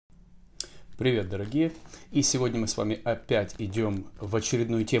Привет, дорогие! И сегодня мы с вами опять идем в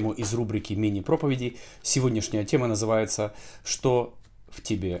очередную тему из рубрики мини-проповедей. Сегодняшняя тема называется «Что в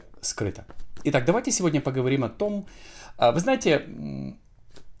тебе скрыто?». Итак, давайте сегодня поговорим о том, вы знаете,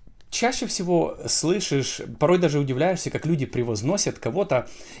 чаще всего слышишь, порой даже удивляешься, как люди превозносят кого-то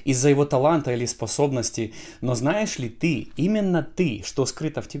из-за его таланта или способностей. Но знаешь ли ты, именно ты, что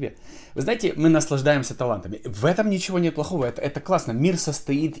скрыто в тебе? Вы знаете, мы наслаждаемся талантами. В этом ничего нет плохого, это классно. Мир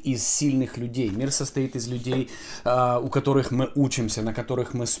состоит из сильных людей. Мир состоит из людей, у которых мы учимся, на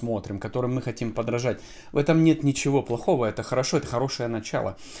которых мы смотрим, которым мы хотим подражать. В этом нет ничего плохого, это хорошо, это хорошее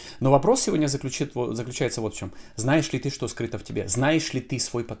начало. Но вопрос сегодня заключается вот в чем. Знаешь ли ты, что скрыто в тебе? Знаешь ли ты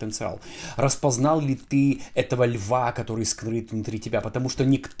свой потенциал? Распознал ли ты этого льва, который скрыт внутри тебя? Потому что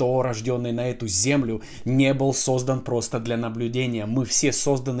никто, рожденный на эту землю, не был создан просто для наблюдения. Мы все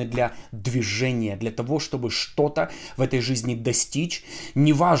созданы для движения, для того, чтобы что-то в этой жизни достичь.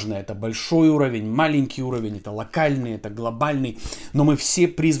 Неважно, это большой уровень, маленький уровень, это локальный, это глобальный, но мы все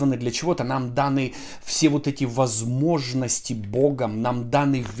призваны для чего-то. Нам даны все вот эти возможности Богом, нам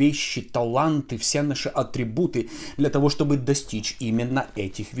даны вещи, таланты, все наши атрибуты для того, чтобы достичь именно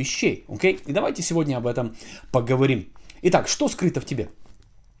этих вещей. Окей? И давайте сегодня об этом поговорим. Итак, что скрыто в тебе?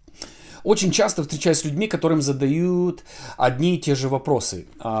 Очень часто встречаюсь с людьми, которым задают одни и те же вопросы,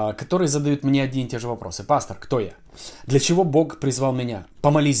 которые задают мне одни и те же вопросы. Пастор, кто я? Для чего Бог призвал меня?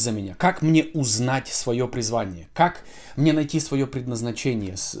 Помолись за меня. Как мне узнать свое призвание? Как мне найти свое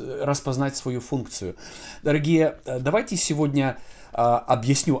предназначение? Распознать свою функцию? Дорогие, давайте сегодня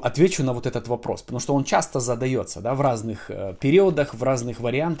отвечу на вот этот вопрос, потому что он часто задается, да, в разных периодах, в разных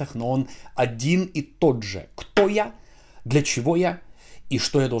вариантах, но он один и тот же. Кто я? Для чего я? И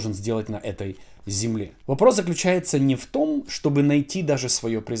что я должен сделать на этой земле? Вопрос заключается не в том, чтобы найти даже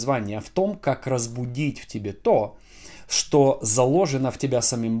свое призвание, а в том, как разбудить в тебе то, что заложено в тебя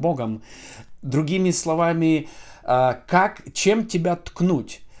самим Богом. Другими словами, чем тебя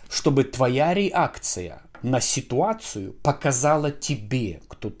ткнуть, чтобы твоя реакция на ситуацию показала тебе,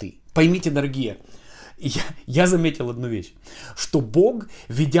 кто ты. Поймите, дорогие, я заметил одну вещь, что Бог,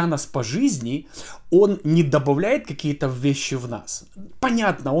 ведя нас по жизни, Он не добавляет какие-то вещи в нас.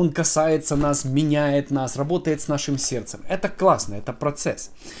 Понятно, Он касается нас, меняет нас, работает с нашим сердцем. Это классно, это процесс.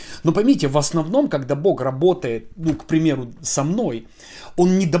 Но поймите, в основном, когда Бог работает, к примеру, со мной,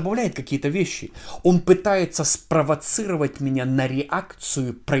 Он не добавляет какие-то вещи. Он пытается спровоцировать меня на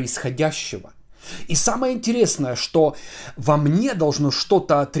реакцию происходящего. И самое интересное, что во мне должно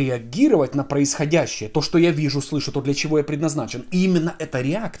что-то отреагировать на происходящее, то, что я вижу, слышу, то, для чего я предназначен. И именно эта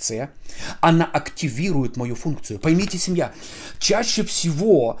реакция, она активирует мою функцию. Поймите, семья, чаще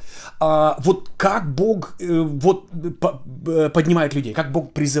всего вот как Бог поднимает людей, как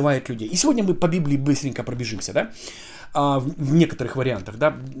Бог призывает людей. И сегодня мы по Библии быстренько пробежимся, да? В некоторых вариантах,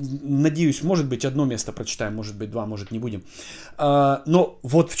 да, надеюсь, может быть, одно место прочитаем, может быть, два, может, не будем. Но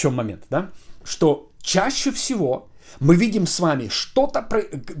вот в чем момент, да, что чаще всего мы видим с вами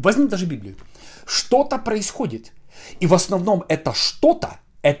возьмем даже Библию, что-то происходит, и в основном это что-то,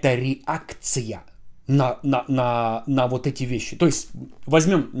 это реакция на вот эти вещи. То есть,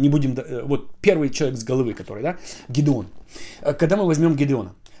 возьмем, не будем, вот первый человек с головы, который, да, Гедеон. Когда мы возьмем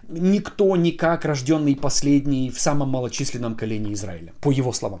Гедеона, никто никак рожденный последний в самом малочисленном колене Израиля, по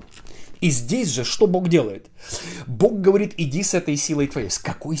его словам. И здесь же что Бог делает? Бог говорит, иди с этой силой твоей. С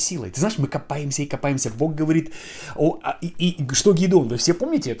какой силой? Ты знаешь, мы копаемся и копаемся. Бог говорит, что Гедеон? Вы все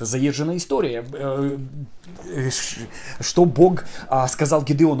помните, это заезженная история. Что Бог сказал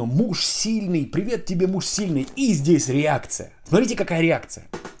Гедеону? Муж сильный, привет тебе, муж сильный. И здесь реакция. Смотрите, какая реакция.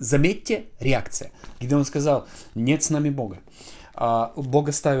 Заметьте, реакция. Гедеон сказал, нет с нами Бога. Бог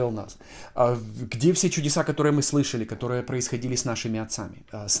оставил нас. Где все чудеса, которые мы слышали, которые происходили с нашими отцами,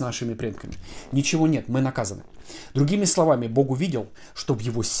 с нашими предками? Ничего нет, мы наказаны. Другими словами, Бог увидел, что в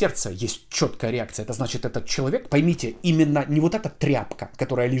его сердце есть четкая реакция. Это значит, этот человек, поймите, именно не вот эта тряпка,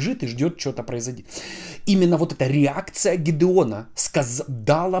 которая лежит и ждет, что-то произойдет. Именно вот эта реакция Гедеона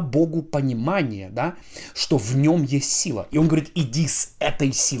дала Богу понимание, да, что в нем есть сила. И он говорит, иди с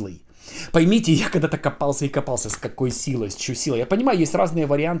этой силой. Поймите, я когда-то копался и копался, с какой силой, с чьей силой. Я понимаю, есть разные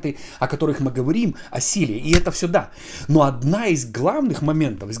варианты, о которых мы говорим, о силе, и это все да. Но одна из главных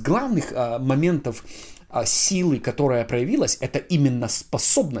моментов, силы, которая проявилась, это именно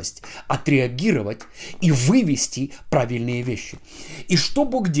способность отреагировать и вывести правильные вещи. И что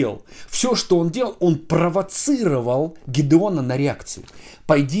Бог делал? Все, что Он делал, Он провоцировал Гедеона на реакцию.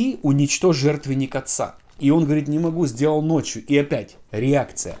 Пойди, уничтожь жертвенник отца. И он говорит, не могу, сделал ночью. И опять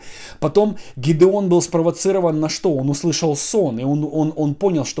реакция. Потом Гедеон был спровоцирован на что? Он услышал сон, и он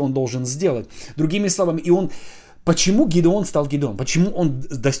понял, что он должен сделать. Другими словами, и он Почему Гидеон стал Гидеоном? Почему он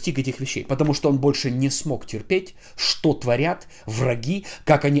достиг этих вещей? Потому что он больше не смог терпеть, что творят враги,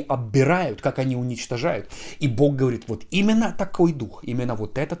 как они оббирают, как они уничтожают. И Бог говорит, вот именно такой дух, именно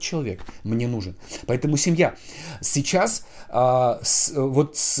вот этот человек мне нужен. Поэтому, семья, сейчас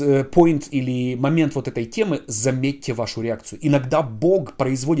point или момент вот этой темы, заметьте вашу реакцию. Иногда Бог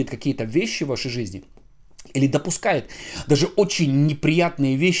производит какие-то вещи в вашей жизни, или допускает даже очень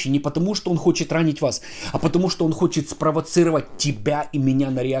неприятные вещи не потому, что он хочет ранить вас, а потому, что он хочет спровоцировать тебя и меня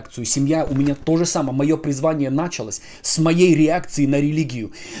на реакцию. Семья, у меня то же самое. Мое призвание началось с моей реакции на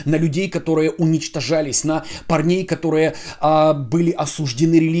религию, на людей, которые уничтожались, на парней, которые были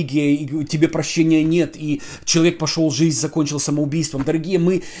осуждены религией, и тебе прощения нет, и человек пошел, жизнь закончил самоубийством. Дорогие,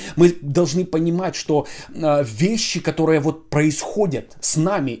 мы должны понимать, что вещи, которые вот происходят с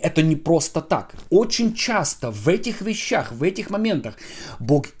нами, это не просто так. Очень часто в этих вещах, в этих моментах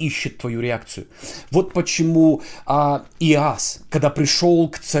Бог ищет твою реакцию. Вот почему Иоас, когда пришел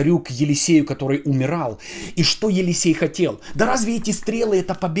к царю, к Елисею, который умирал, и что Елисей хотел? Да разве эти стрелы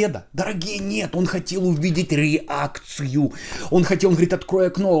это победа? Дорогие, нет, он хотел увидеть реакцию. Он говорит, открой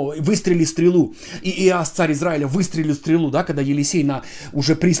окно, выстрели стрелу. И Иоас, царь Израиля, выстрелил стрелу, да, когда Елисей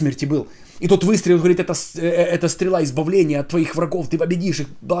уже при смерти был. И тот выстрел, говорит, это стрела избавления от твоих врагов, ты победишь их,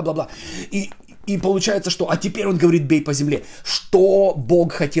 бла-бла-бла. И получается, что... А теперь он говорит, бей по земле. Что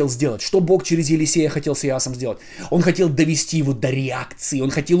Бог хотел сделать? Что Бог через Елисея хотел с Иоасом сделать? Он хотел довести его до реакции. Он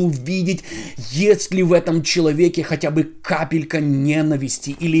хотел увидеть, есть ли в этом человеке хотя бы капелька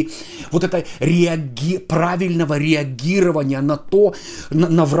ненависти. Или вот это правильного реагирования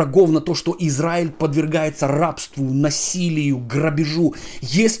на врагов, на то, что Израиль подвергается рабству, насилию, грабежу.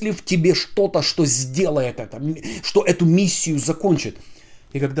 Есть ли в тебе что-то, что сделает это? Что эту миссию закончит?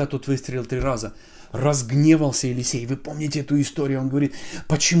 И когда тот выстрелил 3 раза, разгневался Елисей. Вы помните эту историю? Он говорит,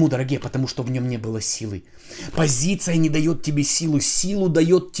 почему, дорогие? Потому что в нем не было силы. Позиция не дает тебе силу. Силу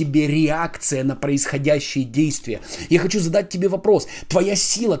дает тебе реакция на происходящие действия. Я хочу задать тебе вопрос. Твоя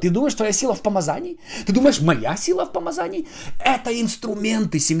сила, ты думаешь, твоя сила в помазании? Ты думаешь, моя сила в помазании? Это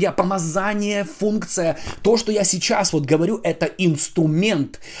инструменты, семья, помазание, функция. То, что я сейчас вот говорю, это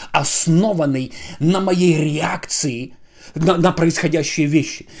инструмент, основанный на моей реакции на происходящие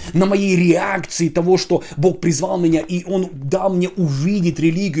вещи, на моей реакции того, что Бог призвал меня, и Он дал мне увидеть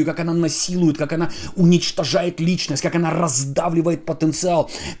религию, как она насилует, как она уничтожает личность, как она раздавливает потенциал,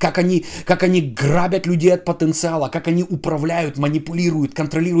 как они грабят людей от потенциала, как они управляют, манипулируют,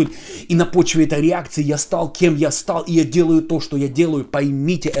 контролируют. И на почве этой реакции я стал кем я стал, и я делаю то, что я делаю.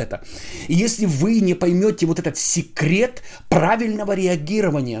 Поймите это. И если вы не поймете вот этот секрет правильного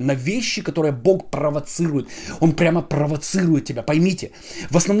реагирования на вещи, которые Бог провоцирует, Он прямо провоцирует тебя, поймите.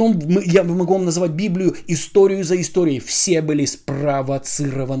 В основном я могу вам называть Библию историю за историей. Все были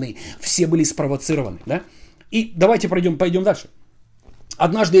спровоцированы. Да? И давайте пойдем дальше.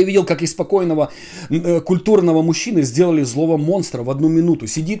 Однажды я видел, как из спокойного культурного мужчины сделали злого монстра в 1 минуту.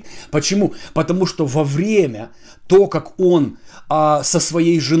 Сидит. Почему? Потому что во время то, как он со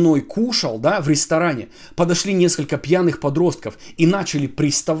своей женой кушал, да, в ресторане, подошли несколько пьяных подростков и начали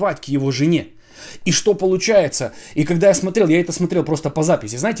приставать к его жене. И что получается? И когда я это смотрел просто по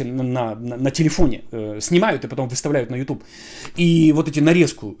записи, знаете, на телефоне снимают и потом выставляют на YouTube. И вот эти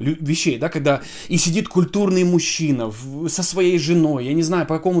нарезку вещей, да, когда и сидит культурный мужчина со своей женой, я не знаю,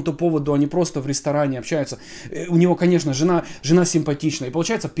 по какому-то поводу они просто в ресторане общаются. У него, конечно, жена симпатичная. И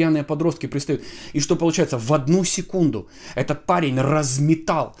получается, пьяные подростки пристают. И что получается? В 1 секунду этот парень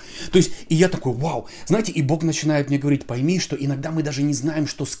разметал. То есть, и я такой, вау. Знаете, и Бог начинает мне говорить, пойми, что иногда мы даже не знаем,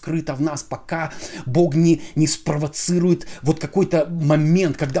 что скрыто в нас, пока Бог не спровоцирует вот какой-то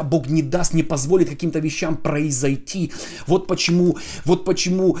момент, когда Бог не позволит каким-то вещам произойти. Вот почему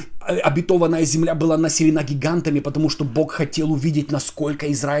обетованная земля была населена гигантами, потому что Бог хотел увидеть,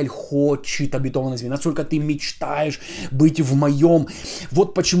 насколько Израиль хочет обетованной земли, насколько ты мечтаешь быть в моем.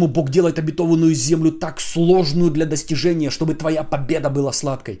 Вот почему Бог делает обетованную землю так сложную для достижения, чтобы твоя победа была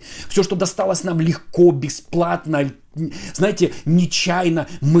сладкой. Все, что досталось нам легко, бесплатно, знаете, нечаянно,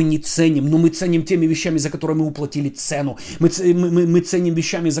 мы не ценим, но мы ценим теми вещами, за которые мы уплатили цену. Мы ценим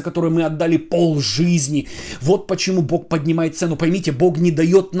вещами, за которые мы отдали полжизни. Вот почему Бог поднимает цену. Поймите, Бог не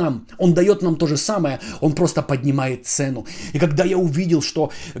дает нам, Он дает нам то же самое, Он просто поднимает цену. И когда я увидел,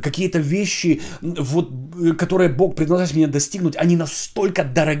 что какие-то вещи, вот, которые Бог предлагает мне достигнуть, они настолько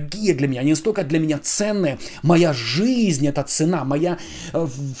дорогие для меня, они настолько для меня ценные. Моя жизнь — это цена,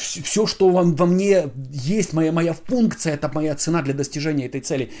 все, что во мне есть, моя функция, функция, это моя цена для достижения этой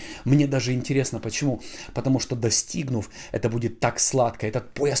цели. Мне даже интересно, почему? Потому что достигнув, это будет так сладко.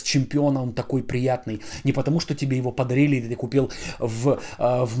 Этот пояс чемпиона, он такой приятный. Не потому, что тебе его подарили, или ты купил в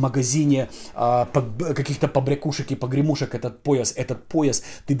магазине каких-то побрякушек и погремушек этот пояс. Этот пояс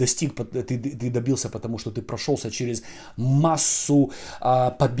ты достиг, ты добился, потому что ты прошелся через массу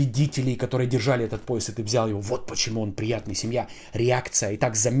победителей, которые держали этот пояс, и ты взял его. Вот почему он приятный, семья. Реакция.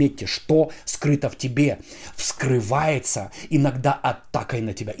 Итак, заметьте, что скрыто в тебе. Вскрывается иногда атакой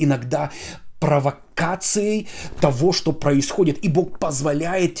на тебя, иногда провокацией того, что происходит. И Бог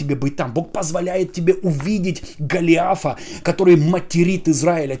позволяет тебе быть там. Бог позволяет тебе увидеть Голиафа, который материт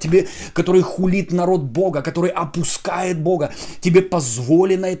Израиля, тебе, который хулит народ Бога, который опускает Бога. Тебе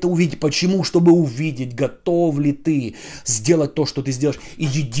позволено это увидеть. Почему? Чтобы увидеть, готов ли ты сделать то, что ты сделаешь. И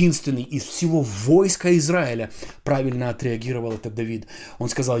единственный из всего войска Израиля правильно отреагировал это Давид. Он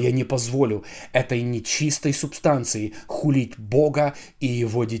сказал: я не позволю этой нечистой субстанции хулить Бога и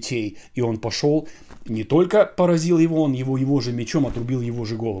его детей. И он пошел, не только поразил его, он его же мечом отрубил его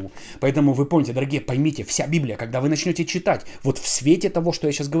же голову. Поэтому вы помните, дорогие, поймите, вся Библия, когда вы начнете читать, вот в свете того, что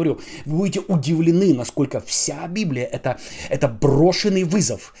я сейчас говорю, вы будете удивлены, насколько вся Библия это брошенный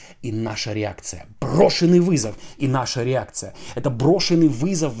вызов и наша реакция. Брошенный вызов и наша реакция. Это брошенный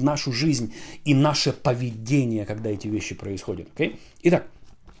вызов в нашу жизнь и наше поведение, когда эти вещи происходят. Okay? Итак,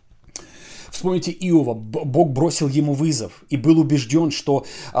 вспомните Иова. Бог бросил ему вызов и был убежден, что,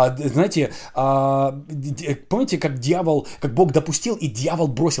 знаете, помните, как Бог допустил и дьявол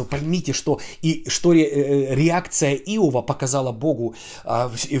бросил. Поймите, что реакция Иова показала Богу,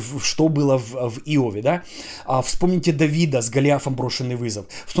 что было в Иове. Да? Вспомните Давида с Голиафом брошенный вызов.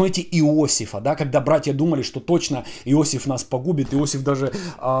 Вспомните Иосифа, да, когда братья думали, что точно Иосиф нас погубит. Иосиф даже,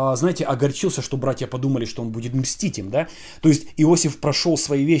 знаете, огорчился, что братья подумали, что он будет мстить им. Да? То есть Иосиф прошел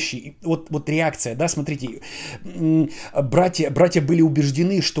свои вещи. Вот реакция, да, смотрите, братья были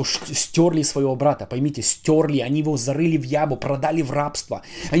убеждены, что стерли своего брата, поймите, стерли, они его зарыли в яму, продали в рабство.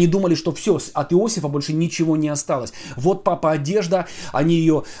 Они думали, что все, от Иосифа больше ничего не осталось. Вот, папа, одежда, они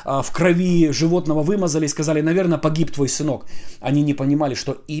ее в крови животного вымазали и сказали: наверное, погиб твой сынок. Они не понимали,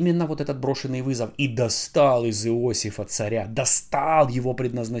 что именно вот этот брошенный вызов и достал из Иосифа царя, достал его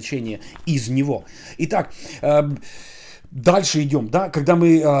предназначение из него. Итак, дальше идем, да, когда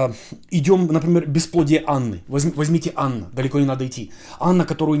мы идем, например, бесплодие Анны. Возьмите Анну, далеко не надо идти. Анна,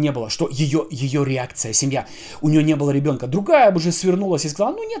 которую не было, что ее реакция, семья, у нее не было ребенка. Другая уже свернулась и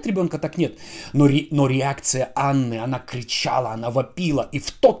сказала: ну нет ребенка, так нет. Но реакция Анны, она кричала, она вопила. И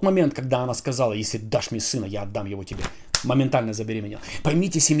в тот момент, когда она сказала: если дашь мне сына, я отдам его тебе, моментально забеременел.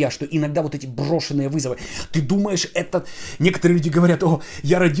 Поймите, семья, что иногда вот эти брошенные вызовы, ты думаешь, это... Некоторые люди говорят: о,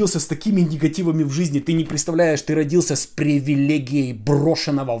 я родился с такими негативами в жизни. Ты не представляешь, ты родился с привилегией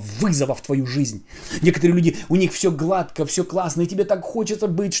брошенного вызова в твою жизнь. Некоторые люди, у них все гладко, все классно, и тебе так хочется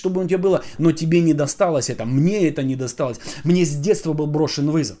быть, чтобы у тебя было, но тебе не досталось это, мне это не досталось. Мне с детства был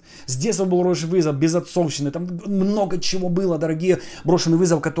брошен вызов. С детства был брошен вызов, безотцовщины, там много чего было, дорогие, брошенный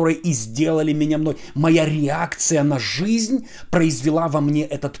вызов, которые и сделали меня мной. Моя реакция на жизнь произвела во мне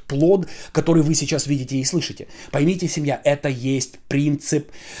этот плод, который вы сейчас видите и слышите. Поймите, семья, это есть принцип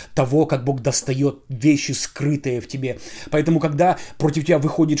того, как Бог достает вещи, скрытые в тебе. Поэтому, когда против тебя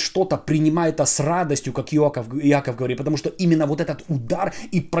выходит что-то, принимай это с радостью, как Иаков говорит, потому что именно вот этот удар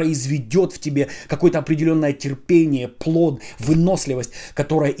и произведет в тебе какое-то определенное терпение, плод, выносливость,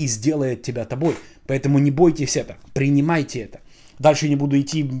 которая и сделает тебя тобой. Поэтому не бойтесь это, принимайте это. Дальше не буду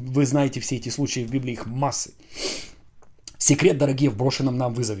идти, вы знаете все эти случаи в Библии, их массы. Секрет, дорогие, в брошенном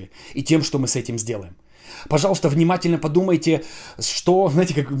нам вызове и тем, что мы с этим сделаем. Пожалуйста, внимательно подумайте, что,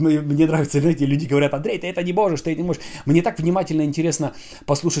 знаете, как мне нравится, знаете, люди говорят: Андрей, ты это не можешь, ты это не можешь. Мне так внимательно интересно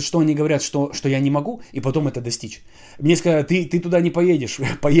послушать, что они говорят, что я не могу, и потом это достичь. Мне сказали: ты туда не поедешь,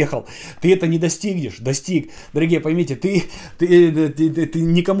 поехал, ты это не достигнешь, достиг. Дорогие, поймите, ты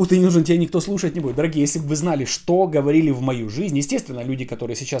никому ты не нужен, тебя никто слушать не будет. Дорогие, если бы вы знали, что говорили в мою жизнь, естественно, люди,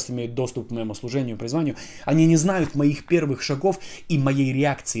 которые сейчас имеют доступ к моему служению, призванию, они не знают моих первых шагов и моей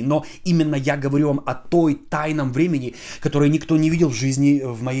реакции, но именно я говорю вам о той тайном времени, которое никто не видел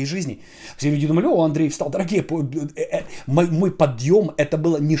в моей жизни. Все люди думали: о, Андрей встал. Дорогие, мой подъем, это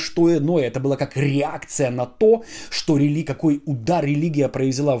было не что иное, это было как реакция на то, что какой удар религия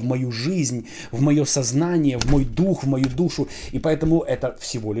произвела в мою жизнь, в мое сознание, в мой дух, в мою душу. И поэтому это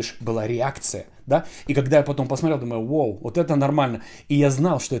всего лишь была реакция. да? И когда я потом посмотрел, думаю, вау, вот это нормально. И я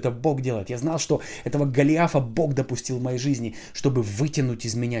знал, что это Бог делает. Я знал, что этого Голиафа Бог допустил в моей жизни, чтобы вытянуть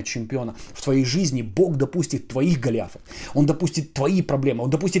из меня чемпиона. В твоей жизни Бог допустит твоих Голиафов. Он допустит твои проблемы, Он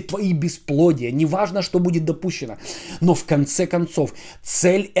допустит твои бесплодия. Неважно, что будет допущено. Но в конце концов,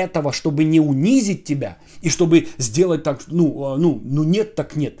 цель этого, чтобы не унизить тебя, и чтобы сделать так, нет,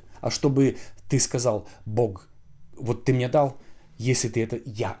 так нет. А чтобы ты сказал, Бог, вот ты мне дал, если ты это,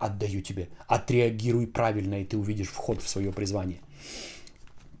 я отдаю тебе. Отреагируй правильно, и ты увидишь вход в свое призвание.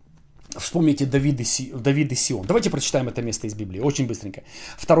 Вспомните Давид и Сион. Давайте прочитаем это место из Библии, очень быстренько.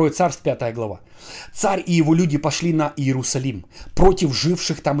 2 Царств, 5 глава. «Царь и его люди пошли на Иерусалим против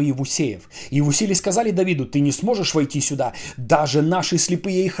живших там иевусеев. Иевусеи сказали Давиду, ты не сможешь войти сюда, даже наши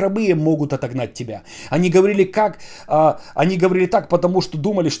слепые и хромые могут отогнать тебя». Они говорили так, потому что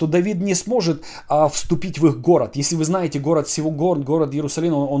думали, что Давид не сможет вступить в их город. Если вы знаете, город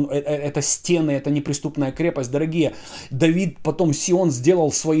Иерусалим, это стены, это неприступная крепость, дорогие. Давид потом Сион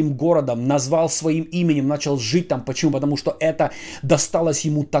сделал своим городом, назвал своим именем, начал жить там. Почему? Потому что это досталось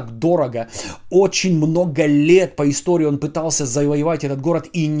ему так дорого. Очень много лет по истории он пытался завоевать этот город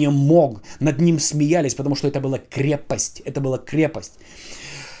и не мог. Над ним смеялись, потому что это была крепость. Это была крепость.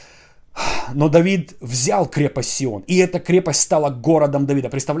 Но Давид взял крепость Сион, и эта крепость стала городом Давида.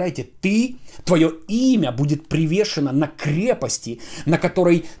 Представляете, твое имя будет привешено на крепости, на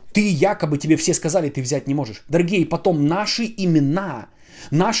которой якобы тебе все сказали, ты взять не можешь. Дорогие, потом наши имена,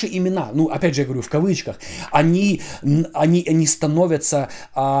 опять же я говорю в кавычках, они становятся,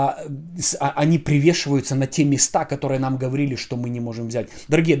 они привешиваются на те места, которые нам говорили, что мы не можем взять.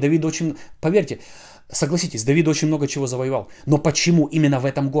 Дорогие, Давид поверьте, согласитесь, Давид очень много чего завоевал. Но почему именно в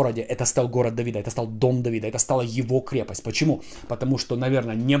этом городе это стал город Давида, это стал дом Давида, это стала его крепость? Почему? Потому что,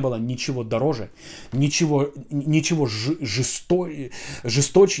 наверное, не было ничего дороже, ничего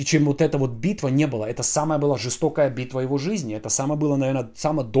жесточе, чем вот эта вот битва не было. Это самая была жестокая битва его жизни. Это наверное,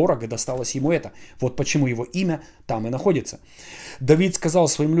 самое дорого досталось ему это. Вот почему его имя там и находится. Давид сказал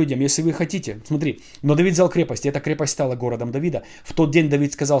своим людям, если вы хотите, смотри, но Давид взял крепость, и эта крепость стала городом Давида. В тот день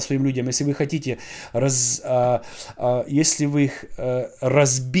Давид сказал своим людям, если вы хотите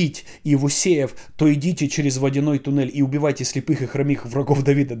разбить иевусеев, то идите через водяной туннель и убивайте слепых и хромых врагов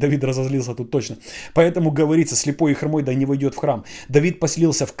Давида. Давид разозлился тут точно. Поэтому говорится, слепой и хромой да не войдет в храм. Давид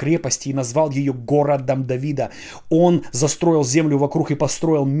поселился в крепости и назвал ее городом Давида. Он застроил землю вокруг и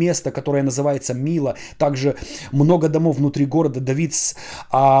построил место, которое называется Мила. Также много домов внутри города. Давид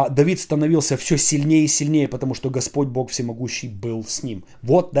становился все сильнее и сильнее, потому что Господь Бог Всемогущий был с ним.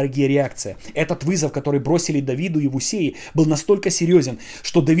 Вот, дорогие, реакция. Этот вызов, который бросили Давиду иевусеи, был настолько серьезен,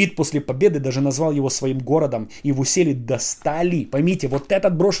 что Давид после победы даже назвал его своим городом. Иевусеи достали, поймите, вот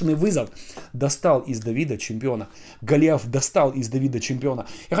этот брошенный вызов достал из Давида чемпиона. Голиаф достал из Давида чемпиона.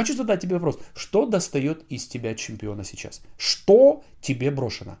 Я хочу задать тебе вопрос, что достает из тебя чемпиона сейчас? Что тебе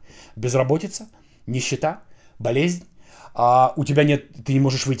брошено? Безработица? Нищета? Болезнь? У тебя нет, ты не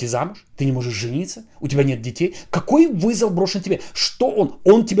можешь выйти замуж, ты не можешь жениться, у тебя нет детей. Какой вызов брошен тебе? Что он?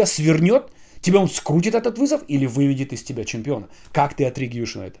 Он тебя свернет? Тебя он скрутит этот вызов или выведет из тебя чемпиона? Как ты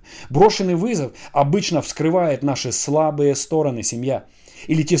отреагируешь на это? Брошенный вызов обычно вскрывает наши слабые стороны, семья.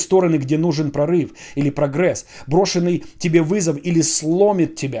 Или те стороны, где нужен прорыв или прогресс. Брошенный тебе вызов или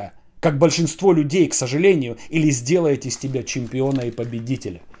сломит тебя, как большинство людей, к сожалению, или сделает из тебя чемпиона и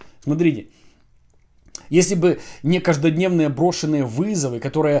победителя. Смотрите. Если бы не каждодневные брошенные вызовы,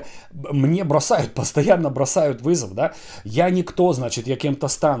 которые мне постоянно бросают вызов, да, я никто, значит, я кем-то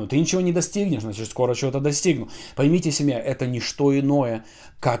стану. Ты ничего не достигнешь, значит, скоро чего-то достигну. Поймите, семья, это не что иное,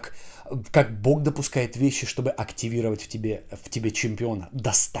 как Бог допускает вещи, чтобы активировать в тебе чемпиона,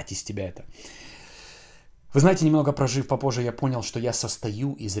 достать из тебя это. Вы знаете, немного прожив попозже, я понял, что я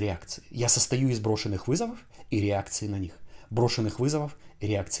состою из реакций. Я состою из брошенных вызовов и реакции на них. Брошенных вызовов и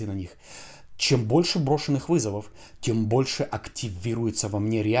реакции на них. Чем больше брошенных вызовов, тем больше активируется во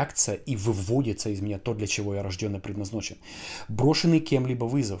мне реакция и выводится из меня то, для чего я рожден и предназначен. Брошенный кем-либо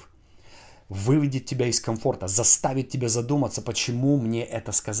вызов выведет тебя из комфорта, заставит тебя задуматься, почему мне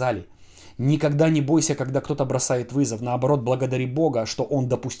это сказали. Никогда не бойся, когда кто-то бросает вызов. Наоборот, благодари Бога, что Он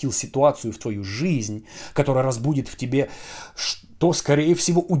допустил ситуацию в твою жизнь, которая разбудит в тебе, что, скорее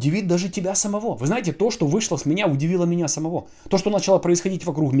всего, удивит даже тебя самого. Вы знаете, то, что вышло с меня, удивило меня самого. То, что начало происходить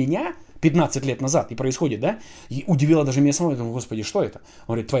вокруг меня 15 лет назад и происходит, да, и удивило даже меня самого. Я думаю, Господи, что это?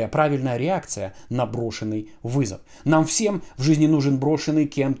 Он говорит, твоя правильная реакция на брошенный вызов. Нам всем в жизни нужен брошенный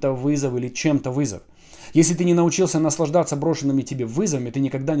кем-то вызов или чем-то вызов. Если ты не научился наслаждаться брошенными тебе вызовами, ты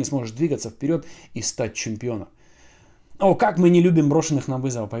никогда не сможешь двигаться вперед и стать чемпионом. О, как мы не любим брошенных нам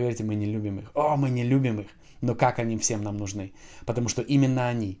вызовов, поверьте, мы не любим их. О, мы не любим их. Но как они всем нам нужны? Потому что именно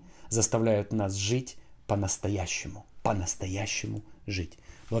они заставляют нас жить по-настоящему. По-настоящему жить.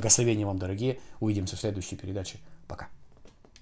 Благословения вам, дорогие. Увидимся в следующей передаче. Пока.